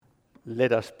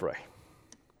Let us pray.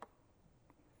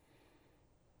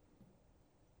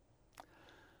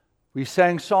 We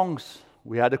sang songs.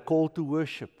 We had a call to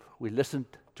worship. We listened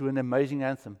to an amazing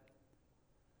anthem.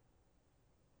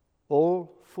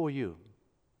 All for you.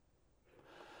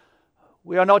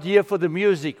 We are not here for the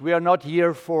music. We are not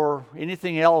here for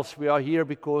anything else. We are here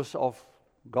because of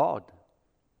God.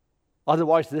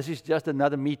 Otherwise, this is just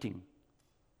another meeting,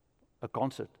 a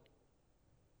concert,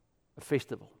 a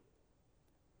festival.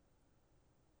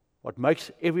 What makes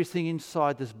everything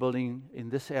inside this building in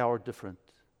this hour different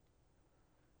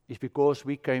is because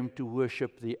we came to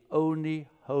worship the only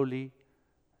holy,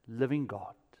 living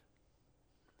God.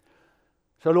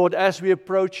 So, Lord, as we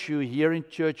approach you here in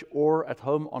church or at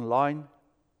home online,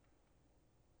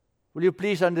 will you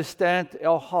please understand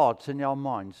our hearts and our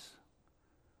minds?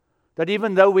 That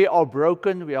even though we are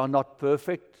broken, we are not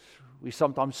perfect, we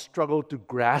sometimes struggle to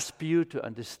grasp you, to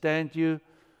understand you.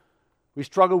 We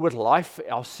struggle with life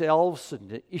ourselves and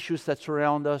the issues that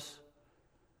surround us.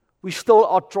 We still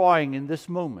are trying in this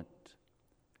moment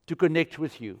to connect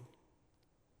with you,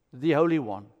 the Holy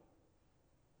One,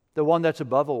 the one that's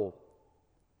above all.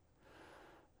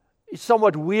 It's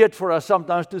somewhat weird for us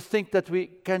sometimes to think that we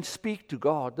can speak to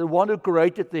God, the one who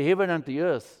created the heaven and the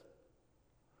earth,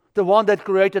 the one that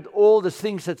created all the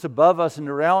things that's above us and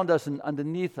around us and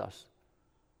underneath us.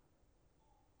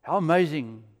 How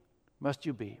amazing must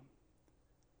you be?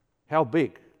 How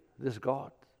big this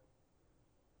God.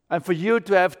 And for you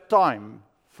to have time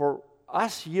for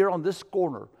us here on this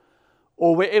corner,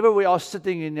 or wherever we are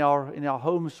sitting in our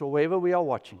homes, or wherever we are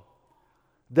watching,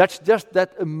 that's just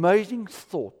that amazing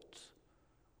thought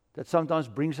that sometimes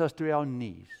brings us to our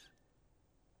knees.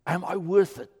 Am I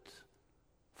worth it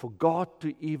for God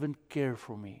to even care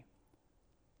for me?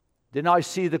 Then I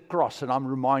see the cross and I'm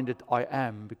reminded I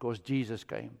am, because Jesus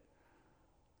came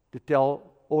to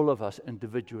tell all of us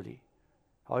individually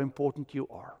how important you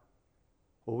are,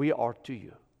 or we are to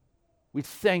you. We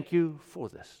thank you for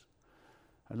this.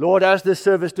 And Lord, as this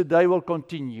service today will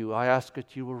continue, I ask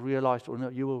that you will realize, or no,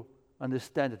 you will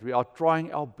understand that we are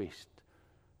trying our best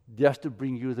just to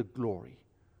bring you the glory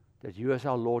that you as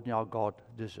our Lord and our God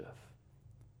deserve.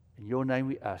 In your name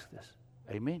we ask this.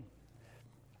 Amen.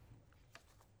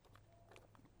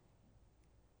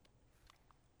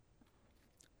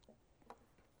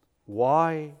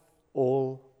 Why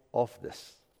all of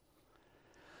this?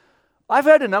 I've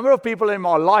had a number of people in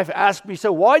my life ask me,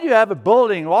 so why do you have a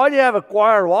building? Why do you have a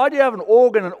choir? Why do you have an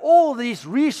organ? And all these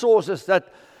resources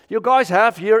that you guys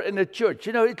have here in the church.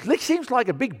 You know, it seems like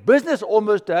a big business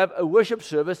almost to have a worship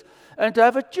service and to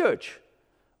have a church.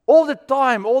 All the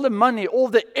time, all the money, all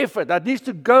the effort that needs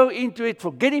to go into it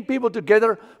for getting people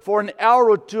together for an hour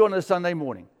or two on a Sunday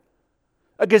morning.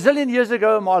 A gazillion years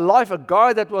ago in my life, a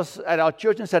guy that was at our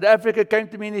church in South Africa came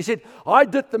to me and he said, I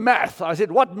did the math. I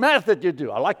said, what math did you do?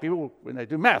 I like people when they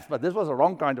do math, but this was the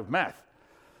wrong kind of math.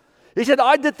 He said,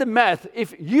 I did the math.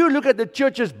 If you look at the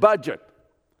church's budget,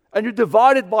 and you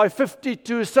divide it by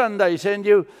 52 Sundays, and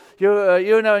you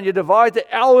divide the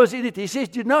hours in it. He says,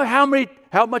 do you know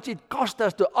how much it cost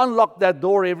us to unlock that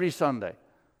door every Sunday?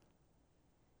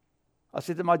 I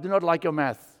said to him, I do not like your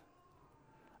math.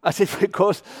 I said,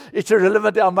 because it's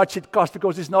irrelevant how much it costs,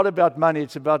 because it's not about money,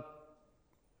 it's about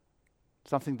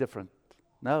something different.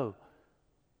 No,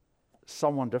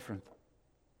 someone different.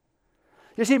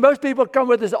 You see, most people come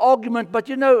with this argument, but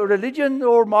you know, religion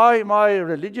or my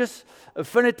religious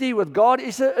affinity with God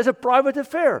is a private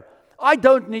affair. I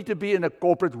don't need to be in a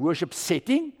corporate worship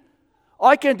setting.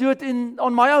 I can do it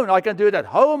on my own. I can do it at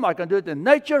home. I can do it in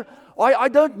nature. I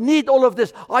don't need all of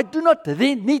this. I do not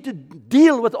then need to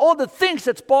deal with all the things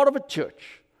that's part of a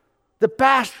church. The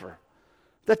pastor,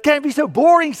 that can be so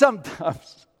boring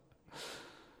sometimes.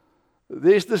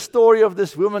 There's the story of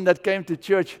this woman that came to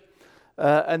church.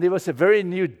 And there was a very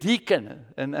new deacon,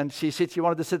 and she said she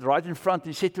wanted to sit right in front.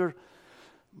 And he said to her,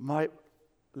 my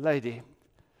lady,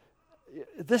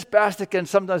 this pastor can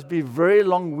sometimes be very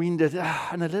long-winded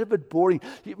and a little bit boring.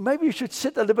 Maybe you should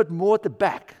sit a little bit more at the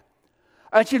back.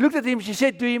 And she looked at him, she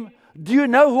said to him, do you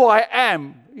know who I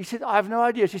am? He said, I have no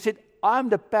idea. She said, I'm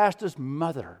the pastor's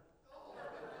mother.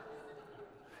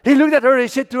 He looked at her and he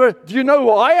said to her, do you know who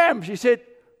I am? She said,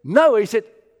 no. He said,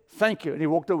 thank you. And he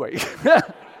walked away.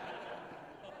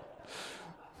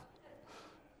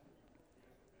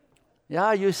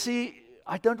 Yeah, you see,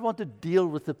 I don't want to deal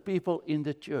with the people in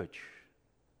the church,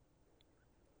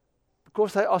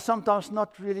 because they are sometimes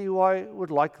not really who I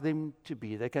would like them to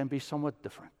be. They can be somewhat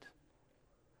different.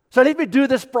 So let me do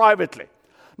this privately.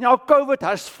 Now, COVID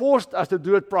has forced us to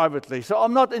do it privately, so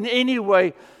I'm not in any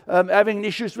way having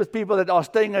issues with people that are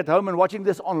staying at home and watching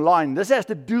this online. This has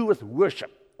to do with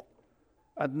worship.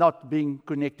 and not being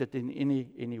connected in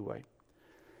any way.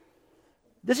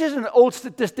 This is an old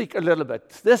statistic a little bit.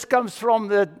 This comes from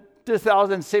the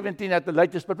 2017 at the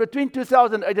latest, but between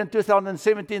 2008 and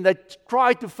 2017, they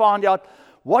tried to find out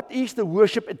what is the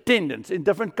worship attendance in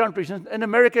different countries. In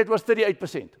America, it was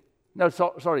 38%. No,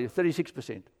 sorry,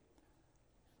 36%.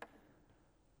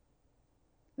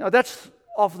 Now, that's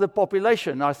of the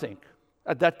population, I think,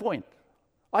 at that point.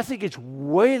 I think it's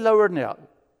way lower now.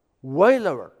 Way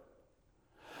lower.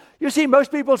 You see,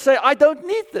 most people say, I don't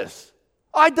need this.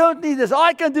 I don't need this.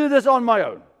 I can do this on my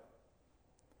own.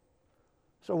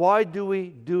 So why do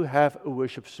we have a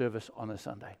worship service on a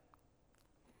Sunday?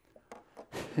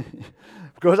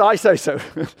 Because I say so.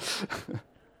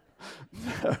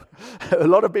 A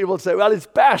lot of people say, well, it's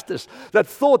pastors that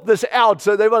thought this out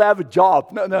so they will have a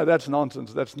job. No, that's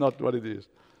nonsense. That's not what it is.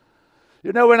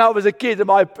 You know, when I was a kid,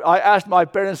 I asked my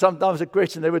parents sometimes a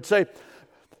question. I would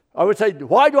say,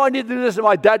 why do I need to do this? And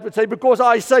my dad would say, because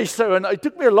I say so. And it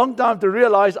took me a long time to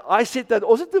realize I said that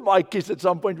also to my kids at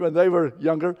some point when they were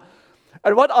younger.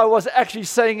 And what I was actually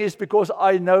saying is because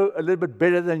I know a little bit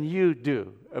better than you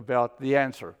do about the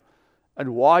answer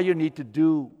and why you need to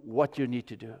do what you need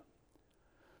to do.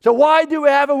 So why do we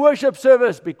have a worship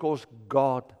service? Because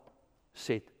God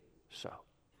said so.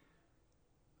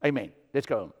 Amen. Let's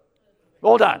go home.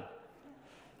 All done.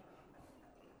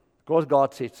 Because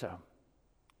God said so.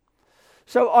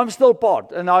 So I'm still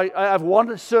part, and I have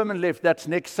one sermon left, that's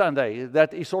next Sunday,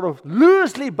 that is sort of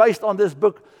loosely based on this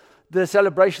book, The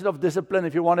Celebration of Discipline.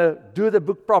 If you want to do the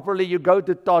book properly, you go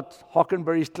to Todd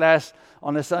Hockenberry's class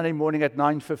on a Sunday morning at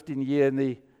 9:15 here in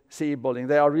the CE building.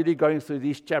 They are really going through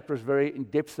these chapters very in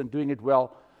depth and doing it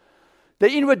well. The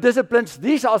inward disciplines,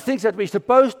 these are things that we're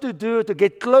supposed to do to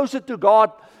get closer to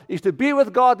God, is to be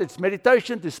with God, it's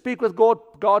meditation, to speak with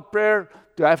God, prayer,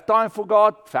 to have time for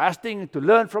God, fasting, to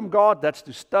learn from God, that's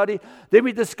to study. Then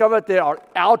we discovered there are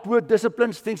outward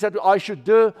disciplines, things that I should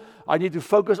do. I need to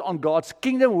focus on God's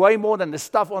kingdom way more than the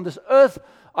stuff on this earth.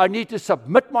 I need to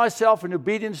submit myself in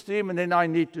obedience to Him, and then I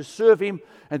need to serve Him.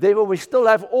 And therefore we still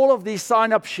have all of these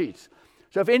sign-up sheets.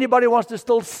 So if anybody wants to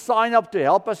still sign up to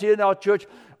help us here in our church,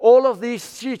 all of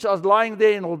these sheets are lying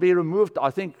there and will be removed,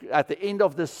 I think, at the end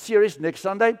of this series next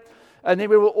Sunday. And then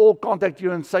we will all contact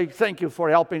you and say, thank you for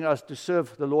helping us to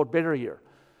serve the Lord better here.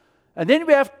 And then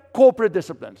we have corporate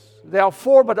disciplines. There are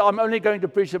 4, but I'm only going to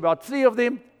preach about 3 of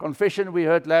them. Confession we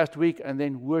heard last week, and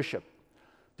then worship.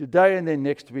 Today and then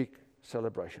next week,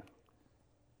 celebration.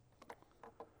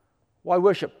 Why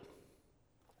worship?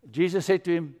 Jesus said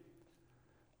to him,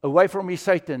 away from me,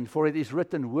 Satan, for it is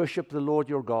written, worship the Lord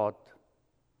your God.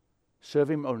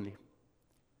 Serve Him only.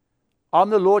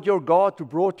 I'm the Lord your God who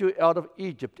brought you out of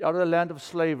Egypt, out of the land of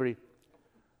slavery.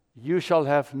 You shall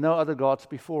have no other gods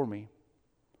before me.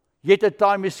 Yet a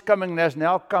time is coming and has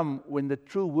now come when the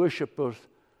true worshippers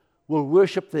will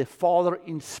worship their Father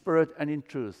in spirit and in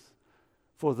truth.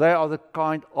 For they are the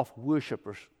kind of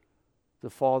worshippers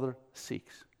the Father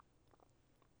seeks.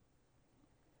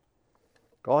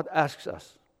 God asks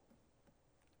us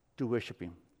to worship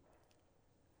Him.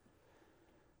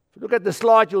 If you look at the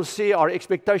slide, you'll see our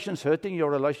expectations hurting your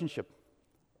relationship.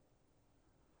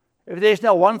 If there's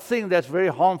now one thing that's very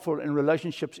harmful in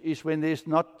relationships is when there's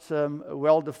not a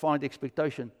well-defined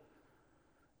expectation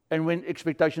and when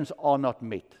expectations are not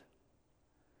met.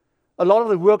 A lot of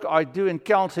the work I do in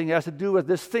counseling has to do with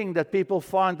this thing that people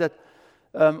find that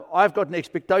I've got an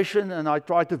expectation and I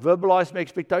try to verbalize my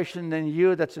expectation, and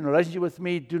you that's in a relationship with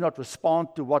me do not respond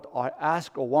to what I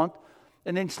ask or want.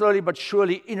 And then slowly but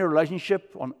surely in a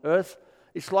relationship on earth,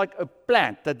 it's like a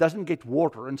plant that doesn't get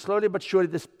water. And slowly but surely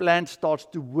this plant starts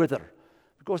to wither.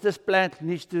 Because this plant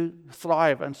needs to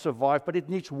thrive and survive, but it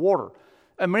needs water.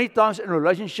 And many times in a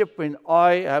relationship when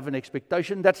I have an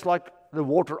expectation, that's like the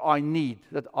water I need,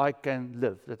 that I can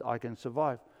live, that I can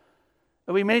survive.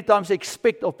 And we many times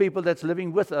expect of people that's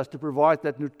living with us to provide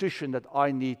that nutrition that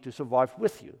I need to survive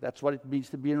with you. That's what it means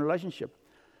to be in a relationship.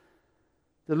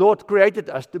 The Lord created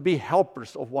us to be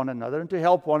helpers of one another and to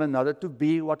help one another to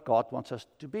be what God wants us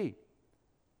to be.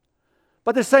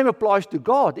 But the same applies to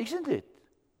God, isn't it?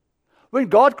 When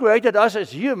God created us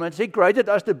as humans, He created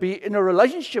us to be in a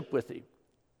relationship with Him.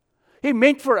 He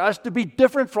meant for us to be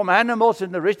different from animals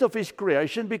and the rest of His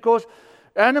creation, because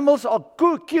animals are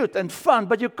cute and fun,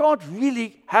 but you can't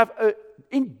really have an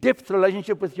in-depth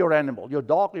relationship with your animal, your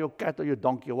dog or your cat or your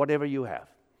donkey or whatever you have.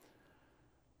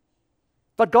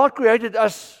 But God created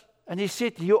us, and He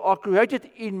said, you are created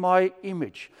in my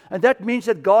image. And that means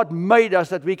that God made us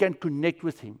that we can connect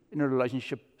with Him in a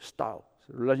relationship style,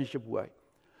 a relationship way.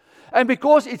 And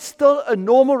because it's still a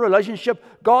normal relationship,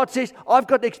 God says, I've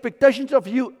got expectations of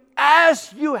you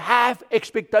as you have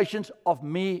expectations of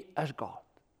me as God.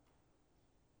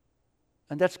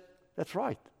 And that's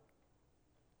right.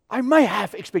 I may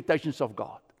have expectations of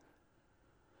God.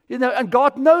 And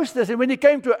God knows this. And when He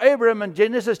came to Abraham in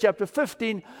Genesis chapter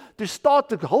 15 to start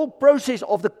the whole process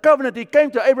of the covenant, He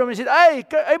came to Abraham and said, hey,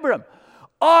 Abraham,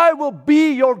 I will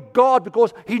be your God,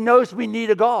 because He knows we need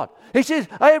a God. He says,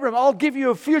 Abraham, I'll give you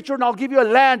a future and I'll give you a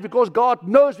land, because God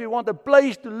knows we want a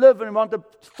place to live and we want to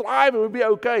thrive and we'll be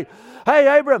okay.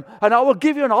 Hey, Abraham, and I will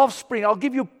give you an offspring. I'll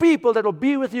give you people that will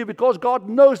be with you, because God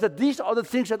knows that these are the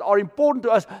things that are important to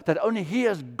us that only He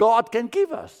as God can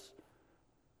give us.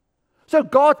 So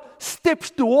God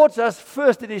steps towards us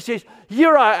first and He says,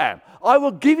 here I am. I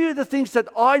will give you the things that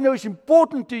I know is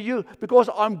important to you, because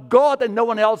I'm God and no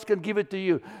one else can give it to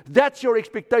you. That's your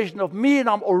expectation of me, and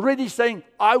I'm already saying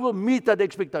I will meet that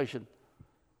expectation.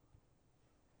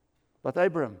 But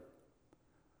Abraham,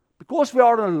 because we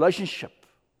are in a relationship,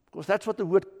 because that's what the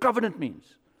word covenant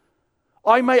means,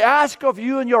 I may ask of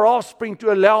you and your offspring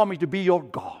to allow me to be your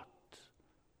God.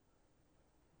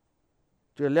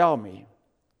 To allow me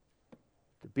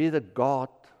to be the God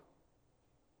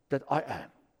that I am.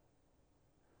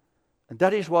 And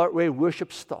that is where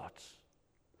worship starts.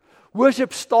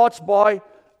 Worship starts by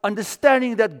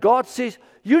understanding that God says,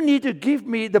 you need to give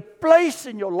me the place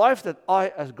in your life that I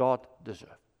as God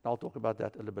deserve. I'll talk about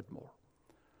that a little bit more.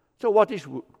 So what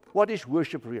is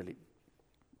worship really?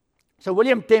 So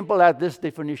William Temple had this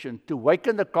definition: to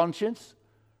waken the conscience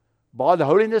by the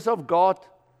holiness of God,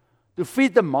 to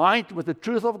feed the mind with the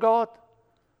truth of God,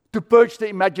 to purge the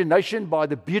imagination by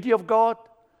the beauty of God,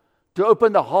 to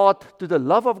open the heart to the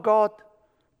love of God,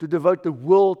 to devote the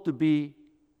will to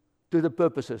the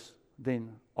purposes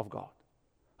then of God.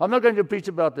 I'm not going to preach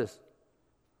about this.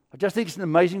 I just think it's an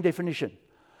amazing definition.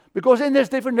 Because in this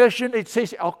definition it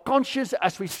says our conscience,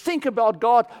 as we think about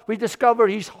God, we discover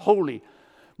He's holy.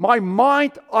 My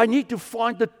mind, I need to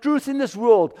find the truth in this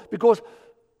world, because,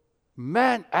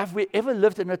 man, have we ever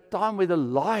lived in a time where the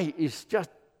lie is just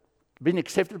been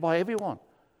accepted by everyone?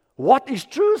 What is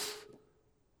truth?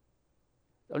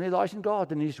 It only lies in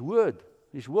God and His word,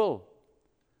 His will.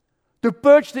 To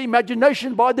purge the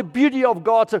imagination by the beauty of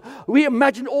God. So we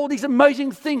imagine all these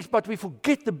amazing things, but we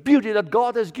forget the beauty that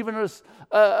God has given us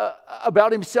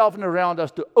about Himself and around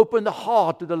us. To open the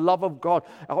heart to the love of God,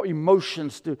 our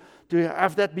emotions, to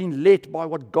have that been led by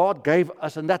what God gave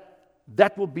us, and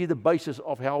that will be the basis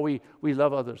of how we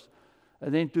love others.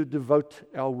 And then to devote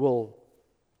our will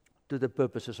to the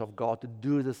purposes of God, to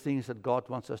do the things that God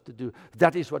wants us to do.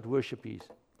 That is what worship is.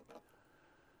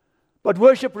 But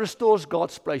worship restores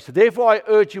God's place. Therefore, I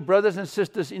urge you, brothers and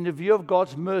sisters, in the view of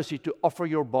God's mercy, to offer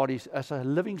your bodies as a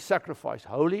living sacrifice,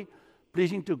 holy,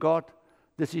 pleasing to God.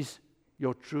 This is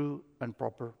your true and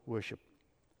proper worship.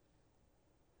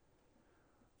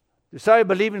 To say I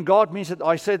believe in God means that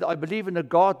I said I believe in a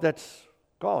God that's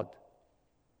God.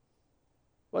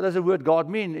 What does the word God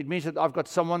mean? It means that I've got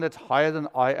someone that's higher than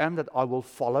I am, that I will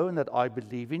follow and that I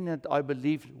believe in, and I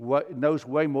believe knows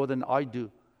way more than I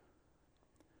do.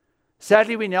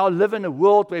 Sadly, we now live in a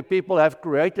world where people have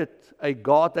created a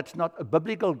God that's not a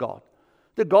biblical God.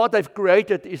 The God they've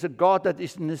created is a God that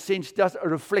is, in a sense, just a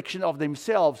reflection of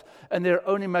themselves and their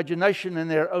own imagination and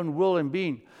their own will and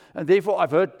being. And therefore, I've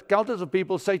heard countless of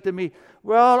people say to me,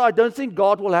 well, I don't think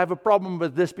God will have a problem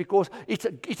with this because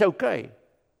it's okay.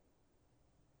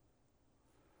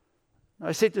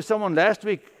 I said to someone last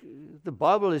week, the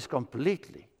Bible is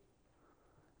completely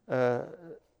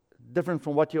different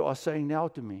from what you are saying now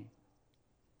to me.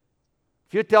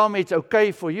 If you tell me it's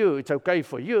okay for you,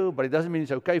 but it doesn't mean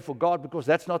it's okay for God, because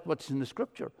that's not what's in the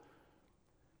Scripture.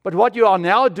 But what you are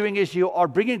now doing is you are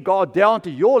bringing God down to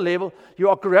your level. You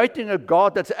are creating a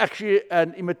God that's actually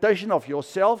an imitation of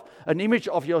yourself, an image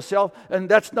of yourself, and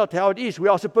that's not how it is. We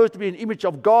are supposed to be an image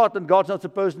of God, and God's not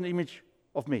supposed to be an image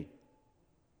of me.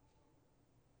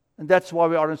 And that's why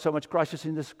we are in so much crisis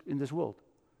in this world.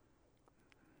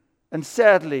 And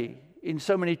sadly, in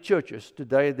so many churches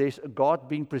today, there's a God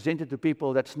being presented to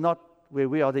people that's not where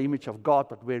we are the image of God,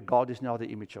 but where God is now the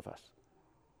image of us.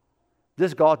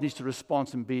 This God needs to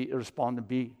respond and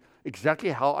be exactly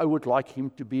how I would like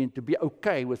Him to be, and to be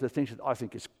okay with the things that I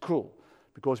think is cool,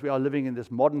 because we are living in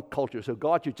this modern culture. So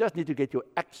God, you just need to get your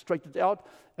act straightened out,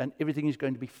 and everything is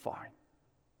going to be fine.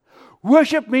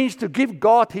 Worship means to give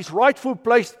God His rightful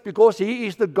place, because He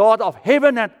is the God of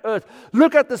heaven and earth.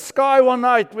 Look at the sky one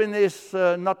night when there's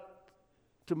not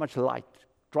too much light.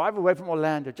 Drive away from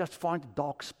Orlando, just find a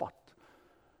dark spot.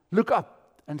 Look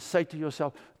up and say to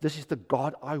yourself, this is the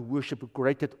God I worship, who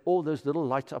created all those little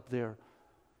lights up there.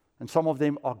 And some of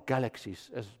them are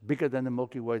galaxies, as bigger than the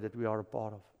Milky Way that we are a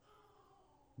part of.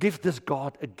 give this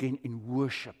God again in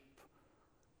worship,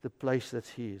 the place that's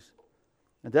His.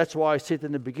 And that's why I said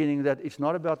in the beginning that it's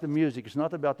not about the music, it's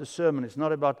not about the sermon, it's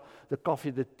not about the coffee,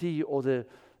 the tea, or the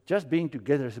just being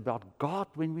together. It's about God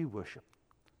when we worship.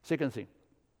 Second thing,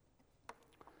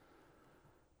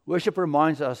 worship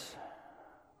reminds us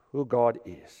who God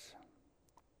is.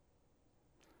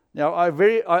 Now, I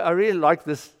really like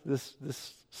this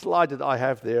slide that I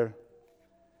have there.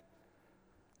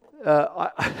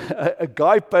 A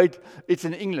guy paid, it's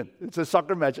in England, it's a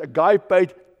soccer match, a guy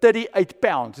paid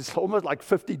 £38. It's almost like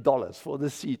 $50 for the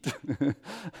seat.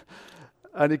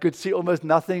 And he could see almost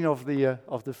nothing of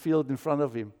the field in front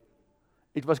of him.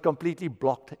 It was completely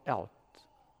blocked out.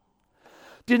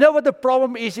 Do you know what the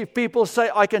problem is if people say,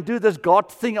 I can do this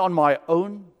God thing on my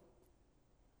own?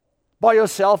 By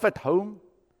yourself at home?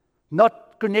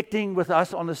 Not connecting with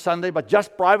us on a Sunday, but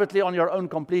just privately on your own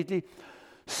completely.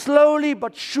 Slowly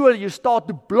but surely you start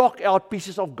to block out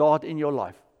pieces of God in your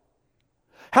life.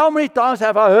 How many times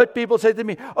have I heard people say to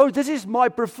me, oh, this is my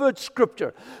preferred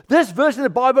scripture. This verse in the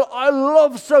Bible I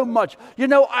love so much. You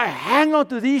know, I hang on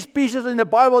to these pieces in the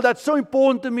Bible that's so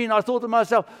important to me. And I thought to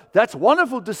myself, that's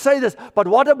wonderful to say this, but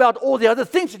what about all the other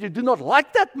things that you do not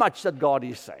like that much that God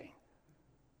is saying?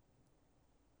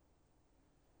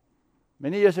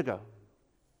 Many years ago,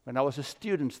 when I was a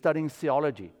student studying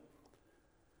theology,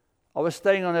 I was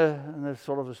staying on a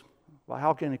sort of,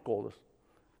 how can you call this?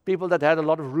 People that had a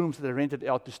lot of rooms that they rented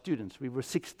out to students. We were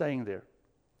 6 staying there.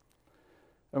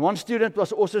 And one student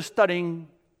was also studying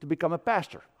to become a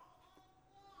pastor.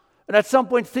 And at some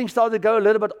point, things started to go a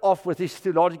little bit off with his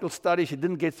theological studies. He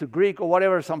didn't get through Greek or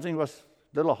whatever. Something was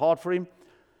a little hard for him.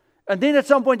 And then at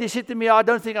some point, he said to me, I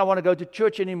don't think I want to go to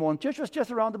church anymore. And church was just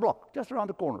around the block, just around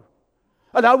the corner.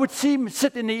 And I would see him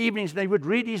sit in the evenings, and he would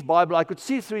read his Bible. I could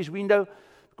see through his window,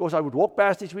 because I would walk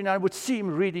past his window, and I would see him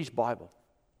read his Bible.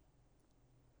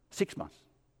 6 months.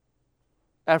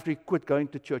 After he quit going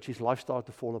to church, his life started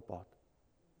to fall apart.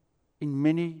 In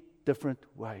many different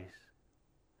ways.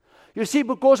 You see,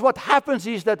 because what happens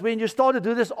is that when you start to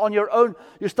do this on your own,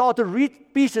 you start to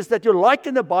read pieces that you like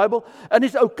in the Bible, and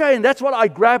it's okay, and that's what I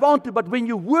grab onto. But when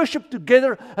you worship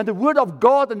together, and the Word of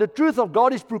God and the truth of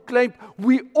God is proclaimed,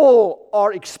 we all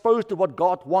are exposed to what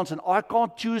God wants, and I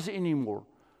can't choose anymore.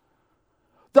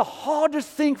 The hardest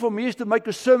thing for me is to make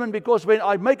a sermon, because when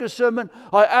I make a sermon,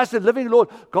 I ask the living Lord,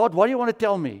 God, what do you want to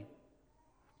tell me?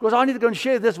 Because I need to go and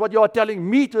share this, what you are telling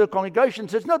me to the congregation.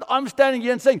 So it's not I'm standing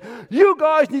here and saying, you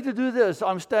guys need to do this.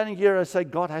 I'm standing here and say,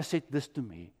 God has said this to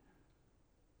me.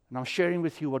 And I'm sharing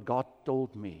with you what God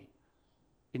told me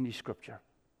in the scripture.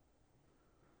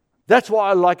 That's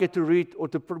why I like it to read or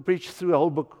to preach through a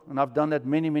whole book. And I've done that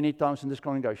many, many times in this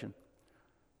congregation.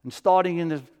 And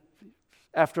starting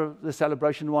after the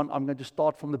celebration one, I'm going to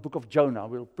start from the book of Jonah.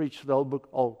 We'll preach the whole book.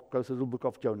 I'll go through the book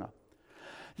of Jonah.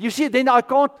 You see, then I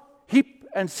can't hop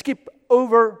and skip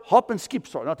over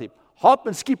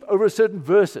certain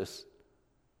verses.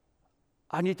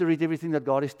 I need to read everything that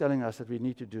God is telling us that we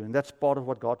need to do. And that's part of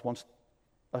what God wants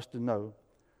us to know.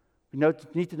 We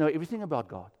need to know everything about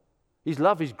God. His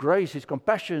love, His grace, His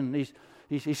compassion,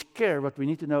 His care. But we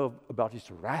need to know about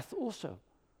His wrath also.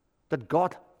 That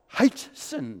God hates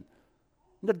sin.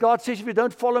 That God says, if you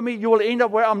don't follow me, you will end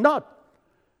up where I'm not.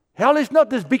 Hell is not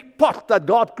this big pot that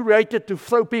God created to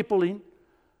throw people in.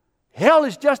 Hell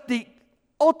is just the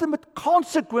ultimate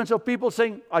consequence of people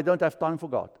saying, I don't have time for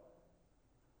God.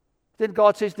 Then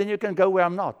God says, then you can go where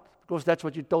I'm not, because that's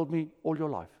what you told me all your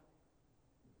life.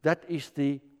 That is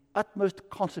the utmost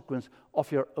consequence of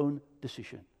your own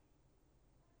decision.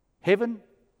 Heaven,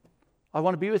 I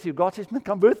want to be with you. God says,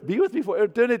 come be with me for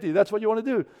eternity. That's what you want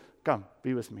to do. Come,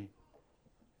 be with me.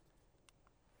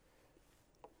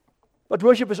 But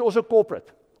worship is also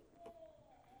corporate.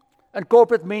 And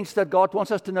corporate means that God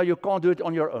wants us to know you can't do it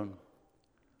on your own.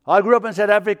 I grew up in South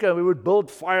Africa. We would build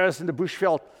fires in the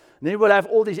bushveld. And then we would have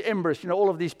all these embers, all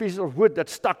of these pieces of wood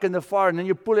that's stuck in the fire. And then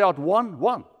you pull out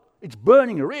one. It's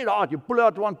burning red hot. You pull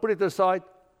out one, put it aside.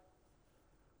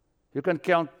 You can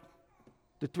count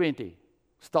to 20.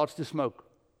 Starts to smoke.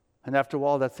 And after a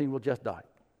while, that thing will just die.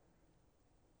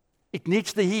 It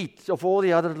needs the heat of all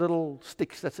the other little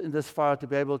sticks that's in this fire to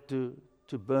be able to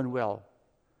burn well.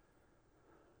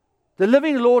 The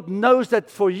living Lord knows that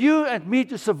for you and me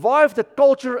to survive the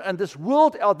culture and this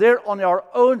world out there on our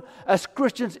own as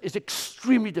Christians is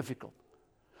extremely difficult.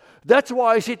 That's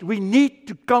why I said we need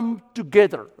to come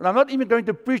together. And I'm not even going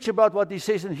to preach about what he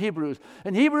says in Hebrews.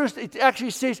 In Hebrews, it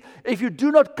actually says, if you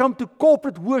do not come to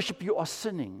corporate worship, you are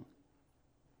sinning.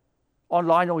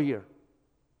 Online or here.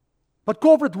 But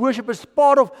corporate worship is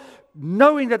part of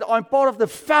knowing that I'm part of the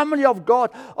family of God.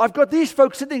 I've got these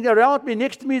folks sitting around me,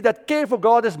 next to me, that care for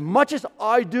God as much as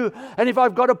I do. And if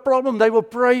I've got a problem, they will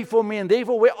pray for me. And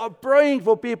therefore, we are praying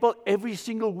for people every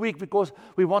single week because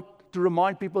we want to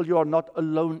remind people you are not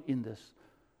alone in this.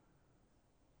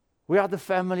 We are the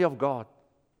family of God.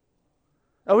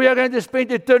 And we are going to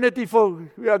spend eternity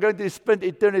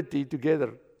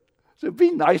together. So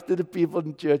be nice to the people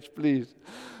in church, please.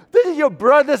 This is your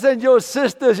brothers and your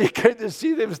sisters. You're going to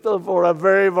see them still for a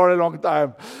very, very long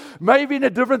time. Maybe in a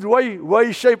different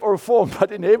way, shape, or form,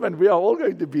 but in heaven, we are all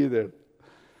going to be there.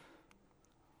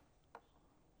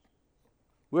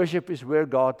 Worship is where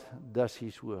God does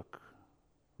His work.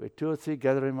 Where 2 or 3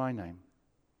 gather in my name.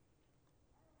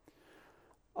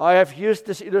 I have used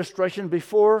this illustration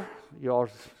before. You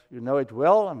know it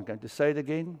well. I'm going to say it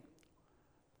again.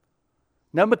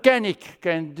 No mechanic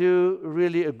can do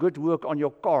really a good work on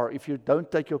your car if you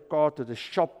don't take your car to the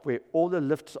shop where all the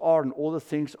lifts are and all the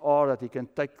things are that he can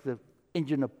take the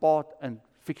engine apart and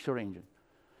fix your engine.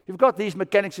 You've got these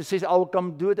mechanics who says, I will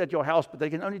come do it at your house, but they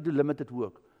can only do limited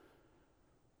work.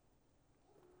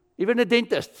 Even the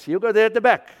dentist, you go there at the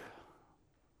back.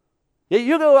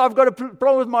 You go, I've got a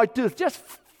problem with my tooth. Just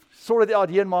sort it out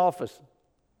here in my office.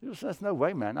 There's no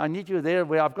way, man. I need you there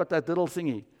where I've got that little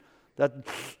thingy that,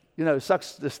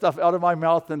 sucks the stuff out of my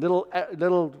mouth and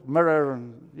little mirror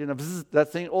and, bzz,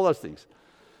 that thing, all those things.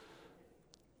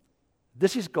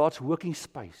 This is God's working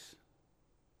space.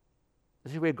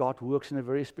 This is where God works in a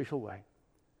very special way.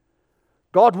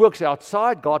 God works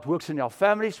outside. God works in our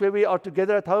families where we are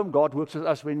together at home. God works with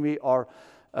us when we are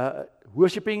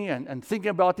worshiping and thinking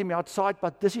about Him outside.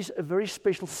 But this is a very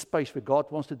special space where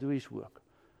God wants to do His work.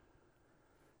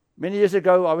 Many years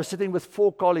ago, I was sitting with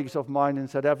 4 colleagues of mine in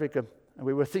South Africa, and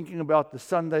we were thinking about the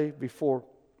Sunday before.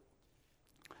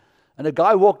 And a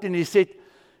guy walked in and he said,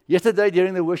 yesterday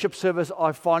during the worship service,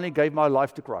 I finally gave my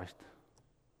life to Christ.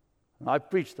 And I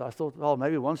preached. I thought, well,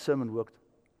 maybe one sermon worked.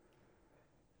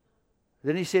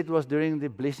 Then he said it was during the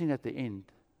blessing at the end.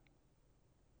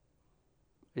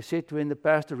 He said when the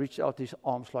pastor reached out his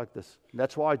arms like this. And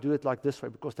that's why I do it like this way,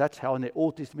 because that's how in the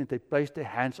Old Testament they placed their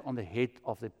hands on the head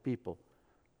of the people.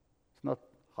 It's not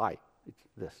high, it's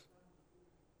this.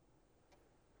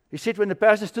 He said when the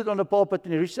pastor stood on the pulpit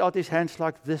and he reached out his hands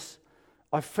like this,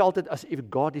 I felt it as if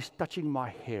God is touching my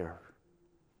hair.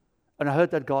 And I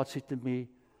heard that God said to me,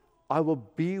 I will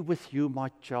be with you, my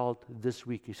child, this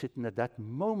week. He said, and at that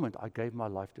moment, I gave my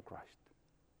life to Christ.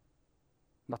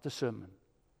 Not the sermon,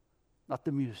 not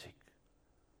the music.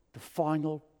 The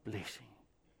final blessing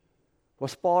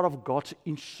was part of God's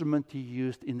instrument He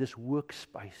used in this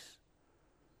workspace.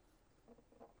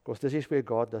 Because this is where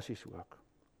God does His work.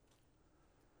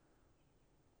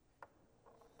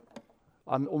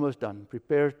 I'm almost done.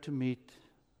 Prepare to meet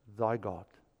thy God.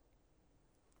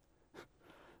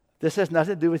 This has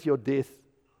nothing to do with your death.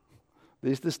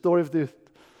 There's the story of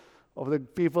the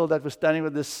people that were standing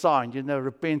with this sign,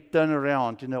 repent, turn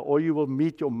around, or you will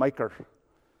meet your Maker.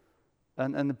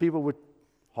 And the people would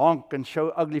honk and show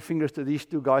ugly fingers to these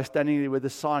 2 guys standing there with the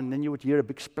sign. And then you would hear a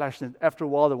big splash. And after a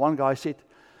while, the one guy said,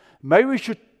 maybe we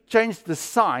should change the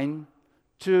sign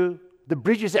to the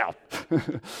bridge is out.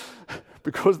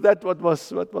 Because that's what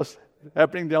was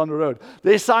happening down the road.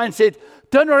 Their sign said,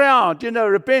 turn around,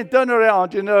 repent, turn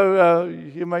around,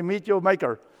 you may meet your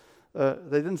Maker. They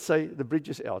didn't say the bridge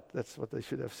is out. That's what they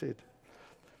should have said.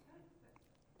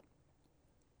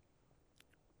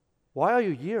 Why are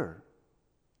you here?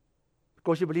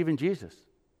 Because you believe in Jesus.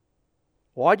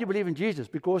 Why do you believe in Jesus?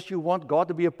 Because you want God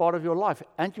to be a part of your life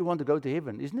and you want to go to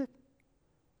heaven, isn't it?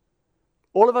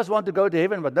 All of us want to go to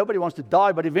heaven, but nobody wants to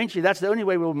die, but eventually that's the only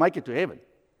way we'll make it to heaven.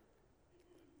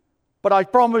 But I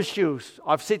promise you,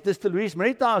 I've said this to Louise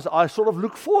many times, I sort of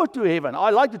look forward to heaven. I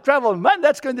like to travel. Man,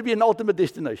 that's going to be an ultimate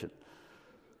destination.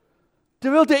 To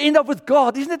be able to end up with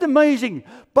God, isn't it amazing?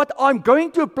 But I'm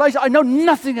going to a place I know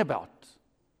nothing about.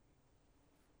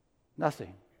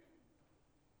 Nothing.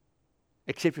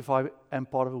 Except if I am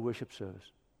part of a worship service.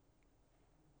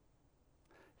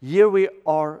 Here we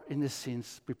are, in a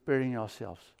sense, preparing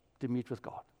ourselves to meet with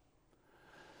God.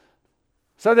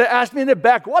 So they asked me in the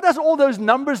back, what does all those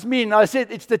numbers mean? I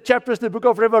said, it's the chapters in the book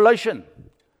of Revelation.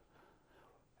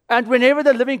 And whenever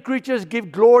the living creatures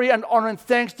give glory and honor and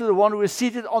thanks to the one who is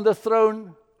seated on the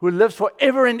throne, who lives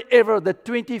forever and ever, the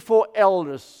 24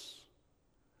 elders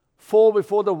fall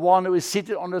before the one who is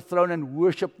seated on the throne and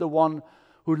worship the one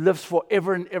who lives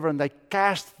forever and ever. And they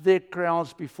cast their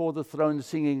crowns before the throne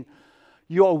singing,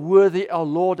 you are worthy, our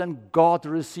Lord and God, to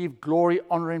receive glory,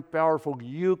 honor, and power, for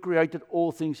you created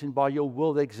all things, and by your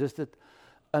will they existed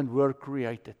and were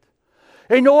created.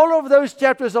 In all of those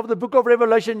chapters of the book of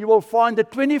Revelation, you will find the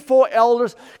 24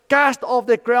 elders cast off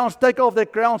their crowns, take off their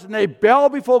crowns, and they bow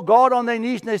before God on their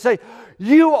knees, and they say,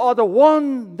 you are the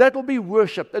one that will be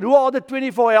worshipped. And who are the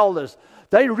 24 elders?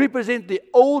 They represent the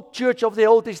old church of the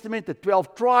Old Testament, the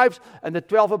 12 tribes, and the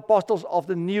 12 apostles of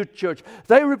the new church.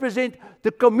 They represent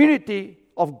the community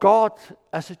of God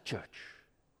as a church.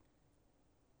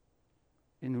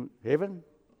 In heaven,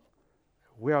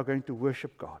 we are going to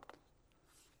worship God.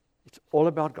 It's all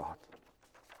about God.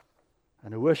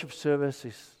 And the worship service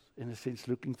is, in a sense,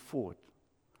 looking forward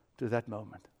to that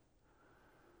moment.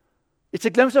 It's a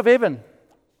glimpse of heaven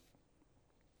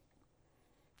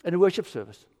in a worship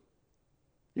service.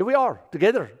 Here we are,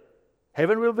 together.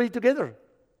 Heaven will be together.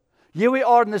 Here we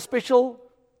are in a special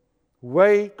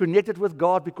way, connected with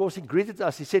God, because He greeted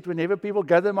us. He said, whenever people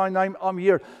gather in my name, I'm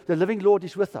here. The living Lord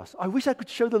is with us. I wish I could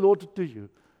show the Lord to you.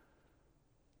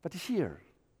 But He's here.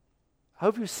 I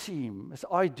hope you see Him, as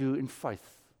I do, in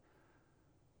faith.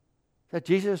 That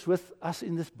Jesus is with us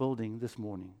in this building this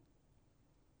morning.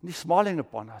 And He's smiling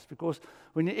upon us, because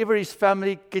whenever His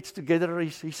family gets together,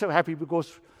 He's so happy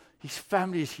because His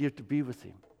family is here to be with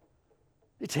Him.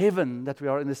 It's heaven that we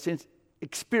are, in a sense,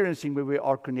 experiencing when we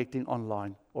are connecting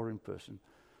online or in person.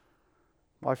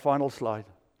 My final slide.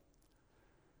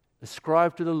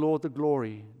 Ascribe to the Lord the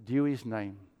glory due His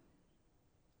name.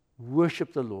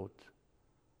 Worship the Lord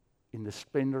in the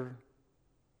splendor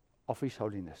of His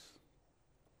holiness.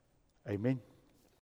 Amen.